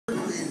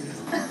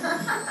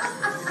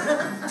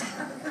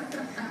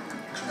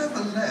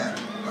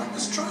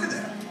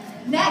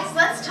Next,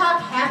 let's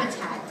talk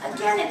habitat.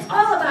 Again, it's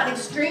all about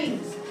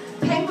extremes.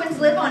 Penguins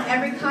live on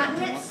every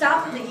continent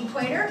south of the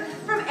equator,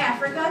 from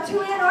Africa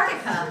to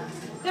Antarctica.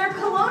 They're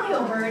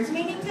colonial birds,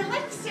 meaning they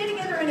like to stay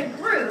together in a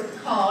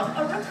group called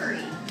a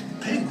rookery.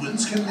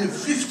 Penguins can live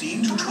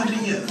 15 to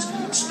 20 years,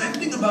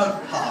 spending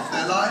about half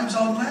their lives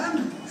on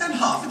land and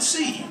half at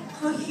sea.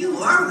 Oh, you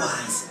are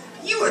wise.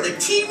 You are the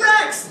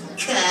T-Rex.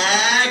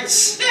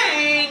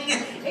 Ka-ching!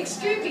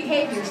 Extreme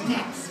behaviors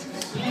next.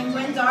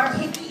 Penguins are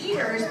picky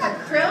eaters, but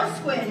krill,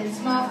 squid, and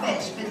small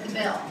fish fit the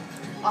bill.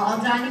 All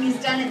dining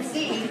is done at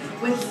sea,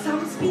 with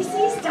some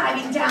species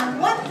diving down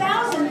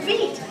 1,000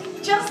 feet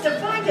just to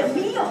find a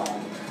meal.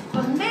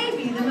 But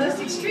maybe the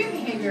most extreme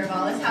behavior of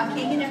all is how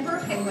king and emperor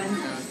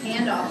penguins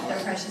hand off their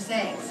precious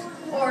eggs.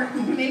 Or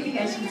maybe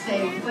I should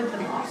say, put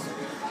them off.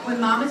 When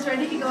mom is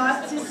ready to go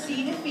out to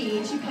sea to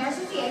feed, she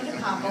passes the egg to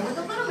Papa with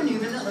a little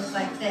maneuver that looks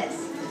like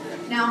this.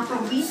 Now, for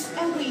weeks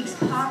and weeks,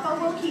 Papa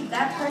will keep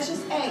that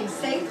precious egg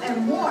safe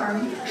and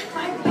warm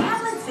by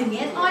balancing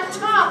it on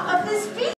top of this feed.